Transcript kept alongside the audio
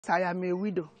I am a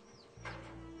widow.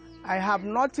 I have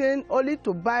nothing, only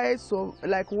to buy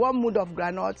like 1 mood of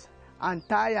groundnut and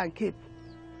tie and keep.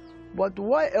 But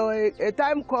a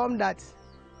time come that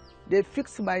they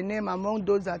fix my name among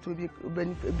those that will be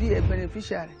a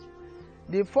beneficiary.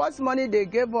 The first money they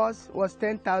gave us was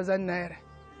 10,000 naira.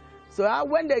 So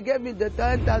when they gave me the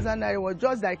 10,000 naira, it was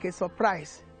just like a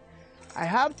surprise. I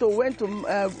have to went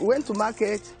to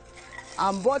market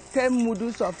and bought 10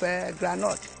 moodus of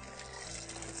groundnut.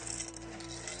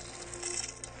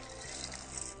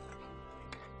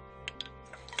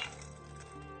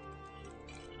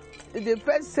 The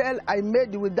first sale I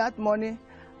made with that money,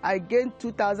 I gained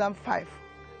 2,005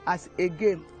 as a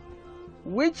gain,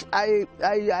 which I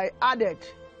added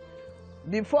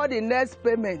before the next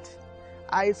payment.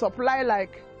 I supply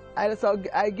like,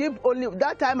 I give only,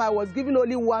 that time I was giving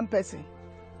only 1 person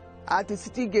at the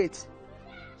city gate.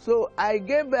 So I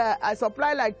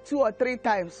supply like 2 or 3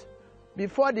 times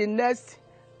before the next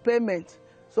payment.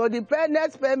 So the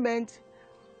next payment,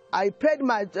 I paid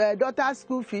my daughter's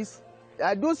school fees.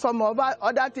 I do some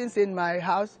other things in my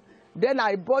house. Then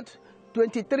I bought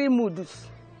 23 moodus,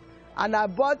 and I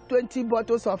bought 20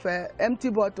 bottles of empty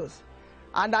bottles.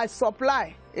 And I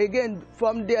supply again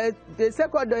from the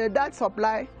second that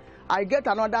supply, I get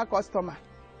another customer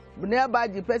nearby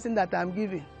the person that I'm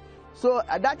giving. So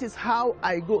that is how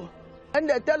I go. And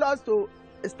they tell us to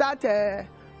start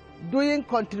doing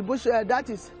contribution, that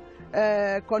is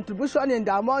contribution in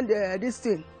the amount this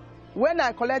thing. When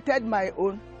I collected my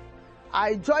own,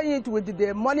 I joined it with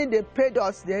the money they paid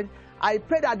us. Then I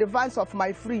paid advance of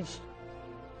my fridge.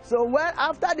 So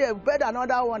after they paid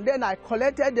another one, then I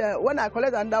collected. When I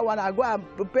collect another one, I go and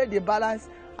pay the balance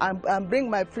and bring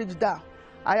my fridge down.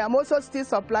 I am also still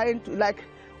supplying. Like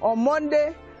on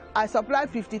Monday, I supplied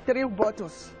 53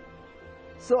 bottles.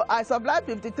 So I supplied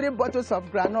 53 bottles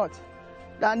of groundnut,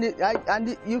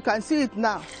 and you can see it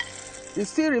now. It's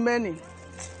still remaining.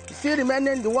 It's still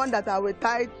remaining the one that I will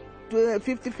tie to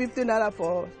 50 naira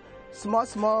for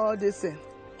small this thing.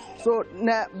 So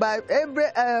by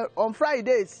on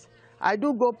Fridays, I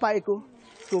do go Paiko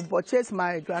to purchase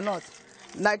my groundnut.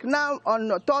 Like now on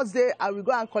Thursday, I will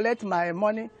go and collect my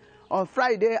money. On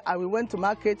Friday, I will went to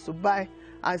market to buy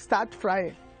and start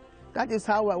frying. That is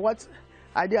how what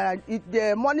I did.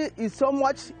 The money is so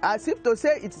much, as if to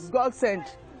say it is God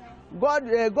sent. God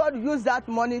used that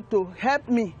money to help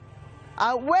me.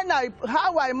 And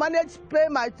how I manage pay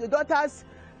my daughter's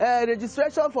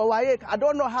registration for WAEC, I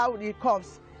don't know how it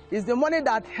comes. It's the money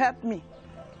that helped me.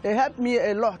 It helped me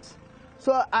a lot.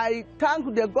 So I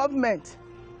thank the government,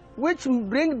 which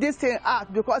bring this thing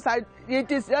out, because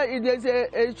it is a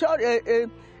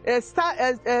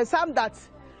sign that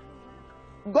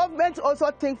government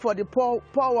also think for the poor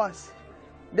ones.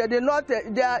 They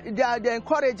are the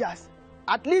encouragers.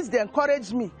 At least they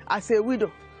encourage me as a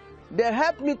widow. They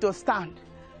help me to stand.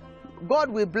 God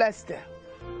will bless them.